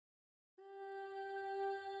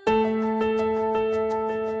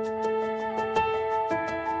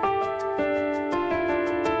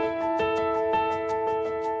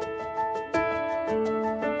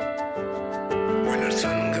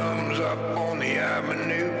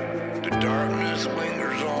Avenue, the darkness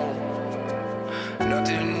lingers on.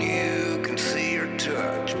 Nothing you can see or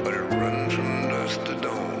touch, but it runs from dusk to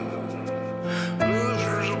dawn.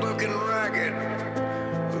 Losers looking ragged,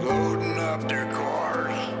 loading up their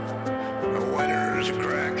cars. The winners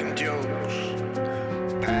cracking jokes,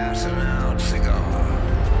 passing out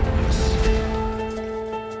cigars.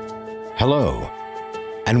 Hello,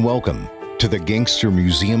 and welcome to the Gangster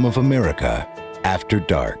Museum of America After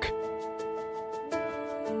Dark.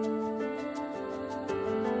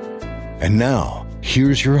 And now,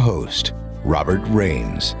 here's your host, Robert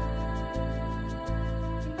Rains.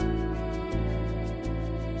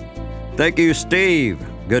 Thank you, Steve.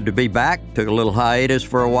 Good to be back. Took a little hiatus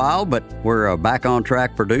for a while, but we're back on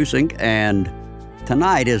track producing, and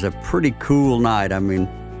tonight is a pretty cool night. I mean,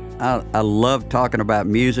 I love talking about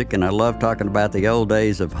music, and I love talking about the old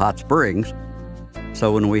days of Hot Springs.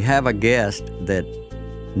 So when we have a guest that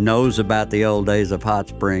knows about the old days of Hot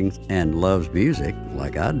Springs and loves music,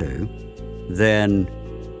 like I do, then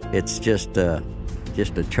it's just a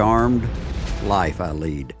charmed life I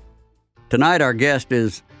lead. Tonight our guest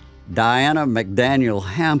is Diana McDaniel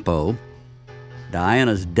Hampo,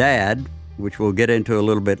 Diana's dad, which we'll get into a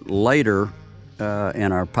little bit later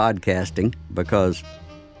in our podcasting, because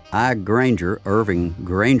Irving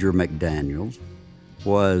Granger McDaniels,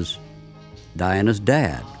 was Diana's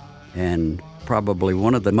dad, and probably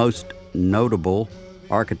one of the most notable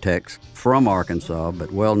architects from Arkansas,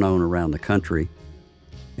 but well known around the country.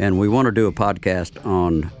 And we want to do a podcast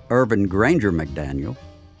on Irving Granger McDaniel.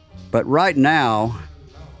 But right now,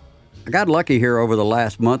 I got lucky here over the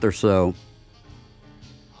last month or so.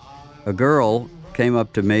 A girl came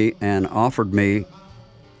up to me and offered me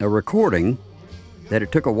a recording that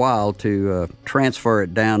it took a while to transfer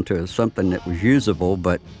it down to something that was usable,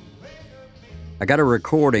 but I got a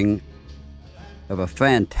recording of a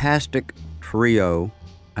fantastic trio.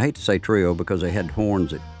 I hate to say trio because they had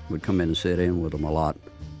horns that would come in and sit in with them a lot.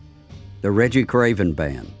 The Reggie Craven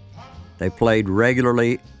Band. They played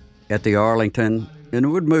regularly at the Arlington, and it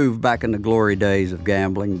would move back in the glory days of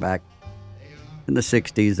gambling. Back in the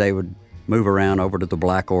 60s, they would move around over to the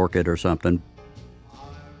Black Orchid or something.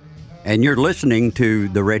 And you're listening to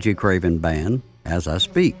the Reggie Craven Band as I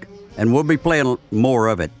speak. And we'll be playing more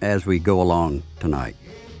of it as we go along tonight.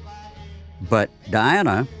 But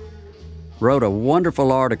Diana wrote a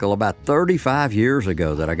wonderful article about 35 years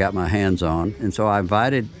ago that I got my hands on. And so I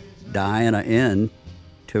invited Diana in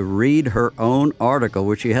to read her own article,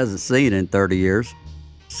 which she hasn't seen in 30 years.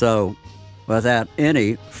 So without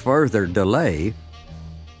any further delay,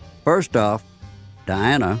 first off,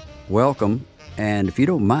 Diana, welcome. And if you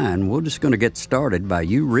don't mind, we're just going to get started by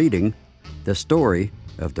you reading the story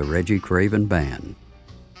of the Reggie Craven Band.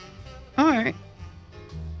 All right.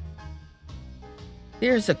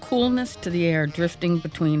 There's a coolness to the air drifting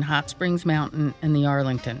between Hot Springs Mountain and the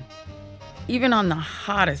Arlington. Even on the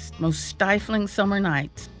hottest, most stifling summer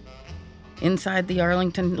nights, inside the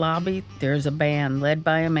Arlington lobby, there's a band led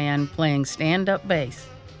by a man playing stand-up bass.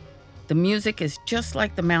 The music is just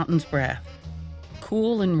like the mountain's breath,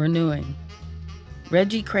 cool and renewing.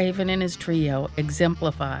 Reggie Craven and his trio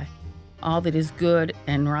exemplify all that is good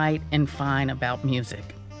and right and fine about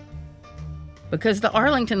music. Because the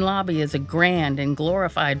Arlington lobby is a grand and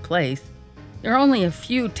glorified place, there are only a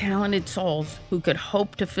few talented souls who could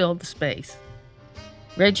hope to fill the space.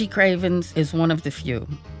 Reggie Craven's is one of the few.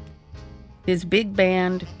 His big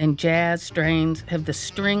band and jazz strains have the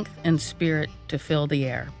strength and spirit to fill the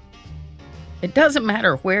air. It doesn't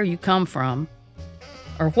matter where you come from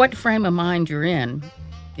or what frame of mind you're in.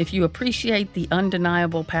 If you appreciate the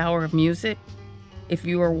undeniable power of music, if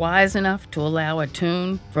you are wise enough to allow a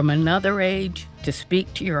tune from another age to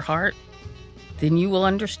speak to your heart, then you will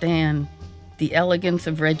understand the elegance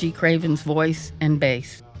of Reggie Craven's voice and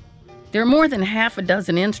bass. There are more than half a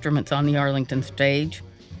dozen instruments on the Arlington stage.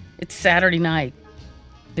 It's Saturday night.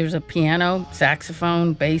 There's a piano,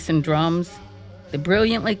 saxophone, bass, and drums. The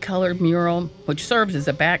brilliantly colored mural, which serves as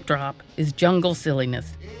a backdrop, is jungle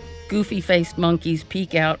silliness. Goofy-faced monkeys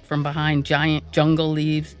peek out from behind giant jungle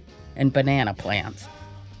leaves and banana plants.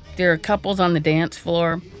 There are couples on the dance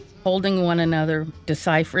floor, holding one another,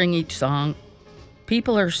 deciphering each song.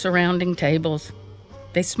 People are surrounding tables.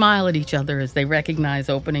 They smile at each other as they recognize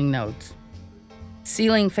opening notes.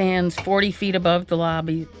 Ceiling fans 40 feet above the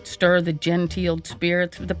lobby stir the genteeled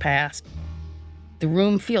spirits of the past. The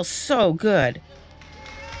room feels so good.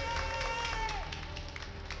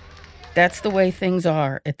 That's the way things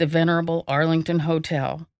are at the venerable Arlington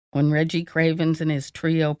Hotel when Reggie Cravens and his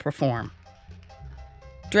trio perform.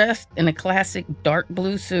 Dressed in a classic dark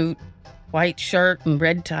blue suit, white shirt, and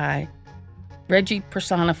red tie, Reggie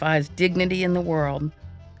personifies dignity in the world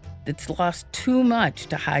that's lost too much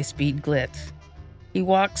to high-speed glitz. He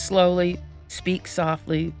walks slowly, speaks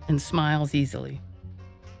softly, and smiles easily.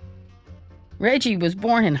 Reggie was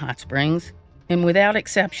born in Hot Springs, and without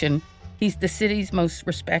exception, he's the city's most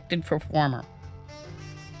respected performer.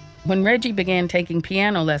 When Reggie began taking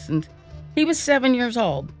piano lessons, he was 7 years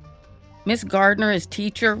old. Miss Gardner, his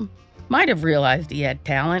teacher, might have realized he had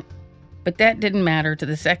talent, but that didn't matter to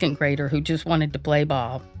the second grader who just wanted to play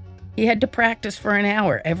ball. He had to practice for an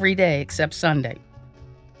hour every day except Sunday.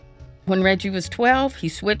 When Reggie was 12, he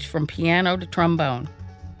switched from piano to trombone.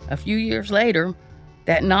 A few years later,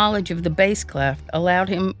 that knowledge of the bass clef allowed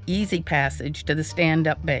him easy passage to the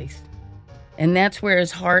stand-up bass. And that's where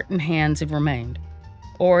his heart and hands have remained.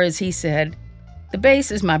 Or as he said, "The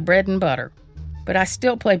bass is my bread and butter, but I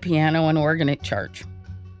still play piano and organ at church."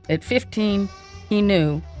 At 15, he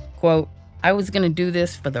knew, quote, "I was going to do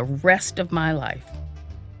this for the rest of my life."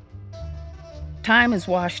 Time has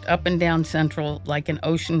washed up and down Central like an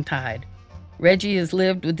ocean tide. Reggie has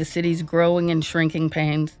lived with the city's growing and shrinking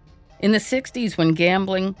pains. In the 60s, when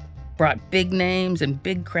gambling brought big names and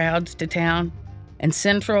big crowds to town, and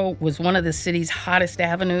Central was one of the city's hottest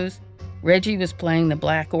avenues, Reggie was playing the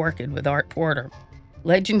Black Orchid with Art Porter.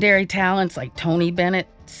 Legendary talents like Tony Bennett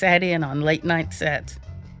sat in on late-night sets,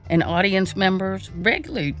 and audience members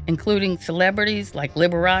regularly, including celebrities like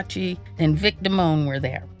Liberace and Vic Damone, were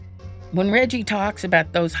there. When Reggie talks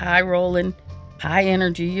about those high-rolling,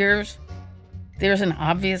 high-energy years, there's an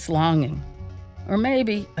obvious longing, or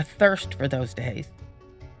maybe a thirst for those days.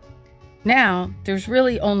 Now, there's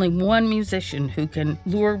really only one musician who can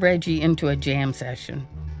lure Reggie into a jam session.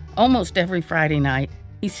 Almost every Friday night,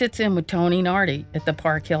 he sits in with Tony Nardi at the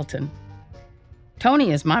Park Hilton.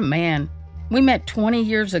 Tony is my man. We met 20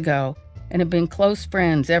 years ago and have been close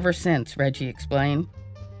friends ever since, Reggie explained.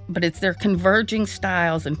 But it's their converging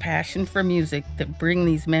styles and passion for music that bring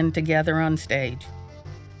these men together on stage.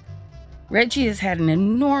 Reggie has had an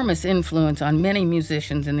enormous influence on many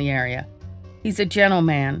musicians in the area. He's a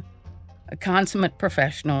gentleman, a consummate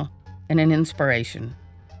professional, and an inspiration.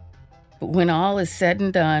 But when all is said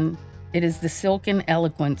and done, it is the silken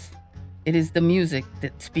eloquence, it is the music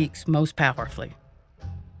that speaks most powerfully.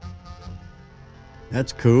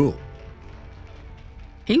 That's cool.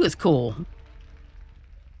 He was cool.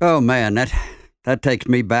 Oh, man, that takes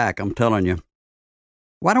me back, I'm telling you.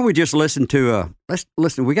 Why don't we just listen to, let's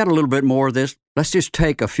listen, we got a little bit more of this. Let's just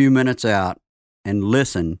take a few minutes out and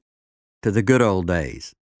listen to the good old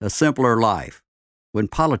days, a simpler life, when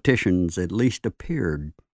politicians at least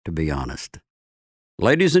appeared to be honest.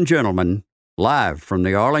 Ladies and gentlemen, live from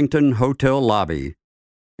the Arlington Hotel lobby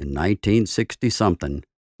in 1960-something,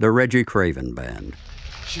 the Reggie Craven Band.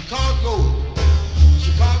 Chicago,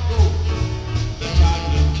 Chicago, the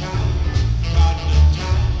Cotton Town,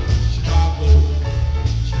 Chicago,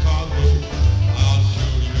 Chicago, I'll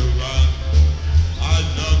show you around. I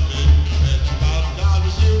love it, at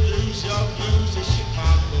 $5 you lose your blues in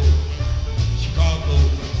Chicago, Chicago,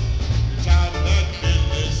 the town that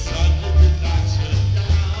business under relaxing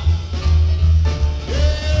down.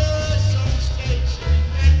 Yes, on the station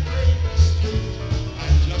that great street, I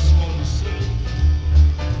just want to see.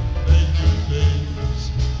 Thank you.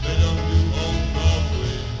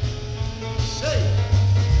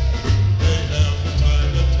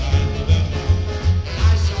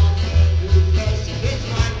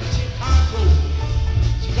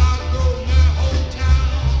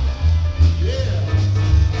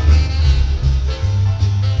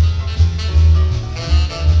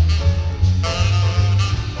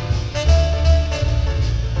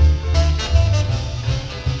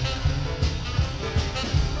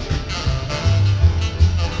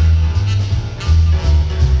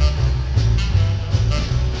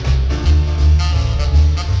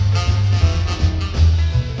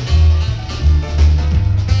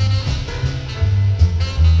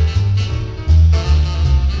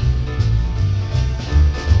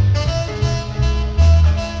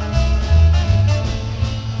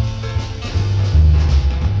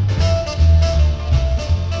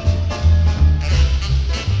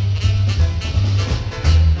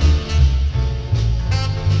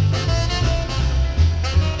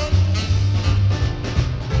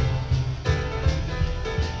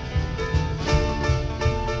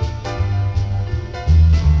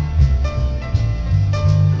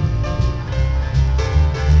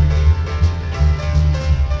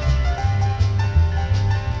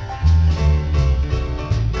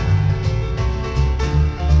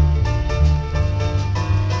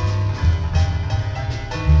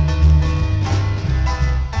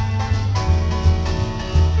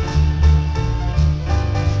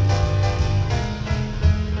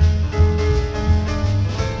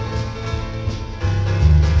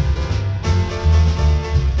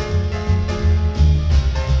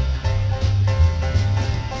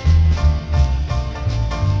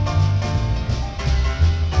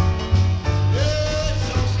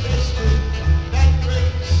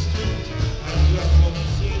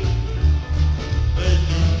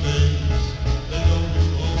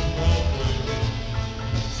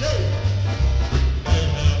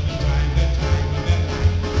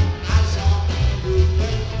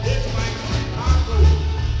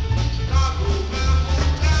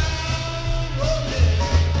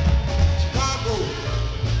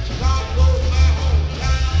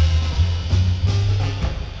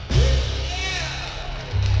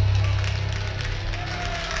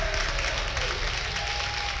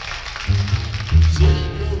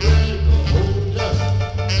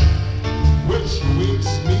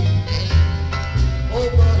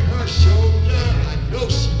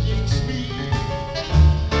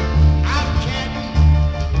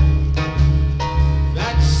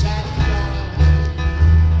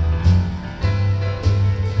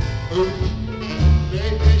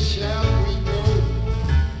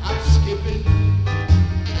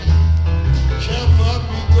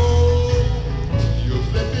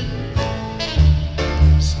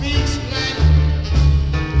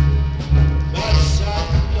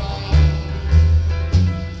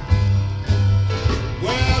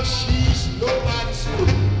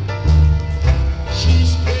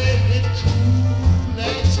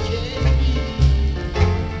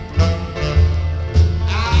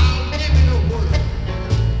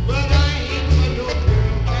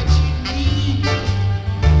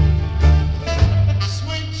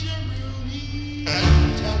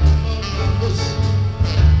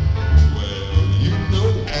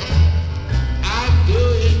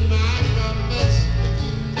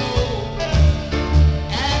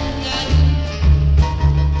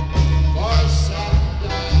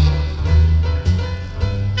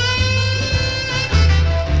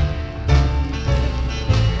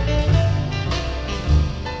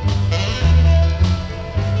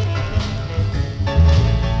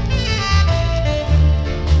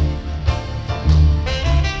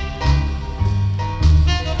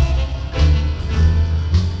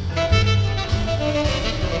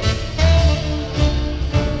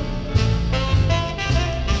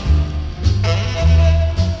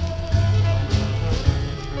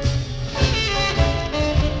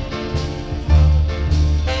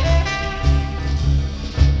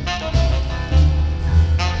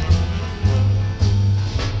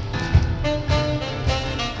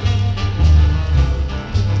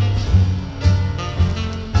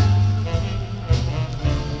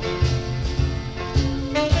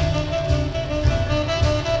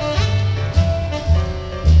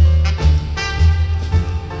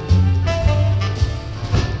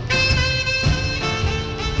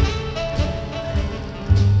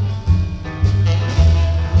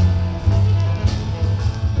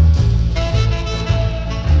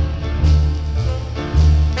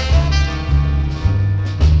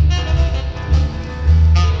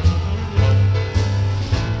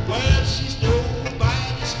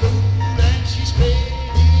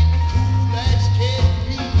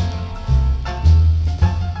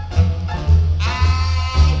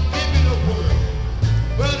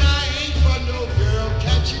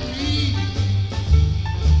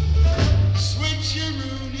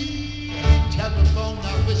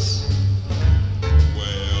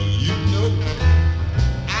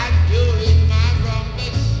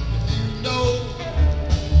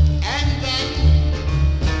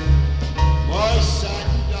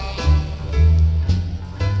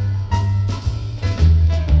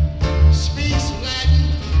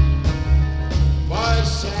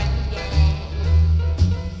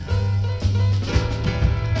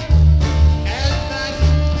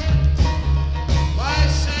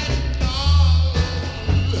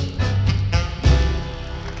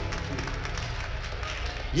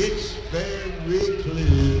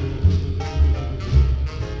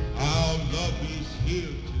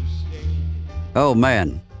 Oh,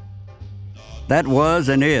 man. That was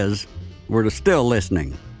and is, we're still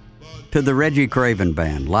listening to the Reggie Craven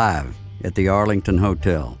Band live at the Arlington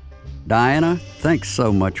Hotel. Diana, thanks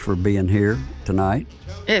so much for being here tonight.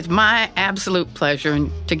 It's my absolute pleasure.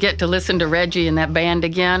 And to get to listen to Reggie and that band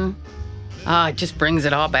again, it just brings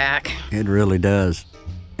it all back. It really does.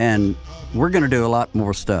 And we're going to do a lot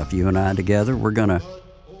more stuff, you and I together. We're going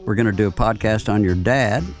to do a podcast on your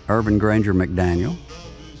dad, Irvin Granger McDaniel,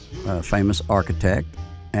 a famous architect,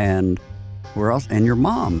 and your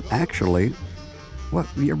mom, actually.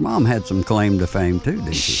 Your mom had some claim to fame too,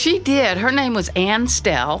 didn't she? She did. Her name was Ann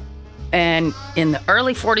Stell, and in the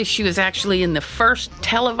early 40s, she was actually in the first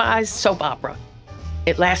televised soap opera.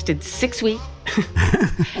 It lasted 6 weeks,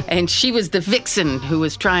 and she was the vixen who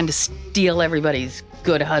was trying to steal everybody's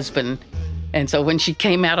good husband. And so when she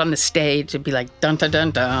came out on the stage, it'd be like,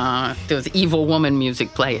 dun-dun-dun-dun. There was evil woman music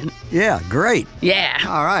playing. Yeah, great. Yeah.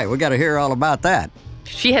 All right, we got to hear all about that.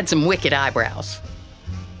 She had some wicked eyebrows.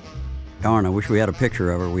 Darn, I wish we had a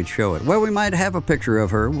picture of her. We'd show it. Well, we might have a picture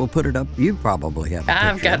of her. We'll put it up. You probably have a picture.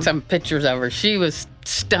 I've got some pictures of her. She was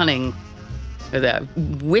stunning with a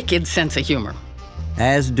wicked sense of humor.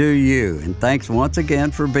 As do you. And thanks once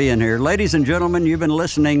again for being here. Ladies and gentlemen, you've been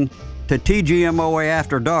listening to TGMOA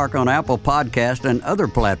After Dark on Apple Podcast and other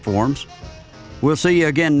platforms. We'll see you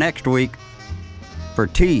again next week for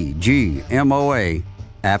TGMOA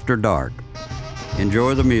After Dark.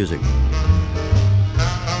 Enjoy the music.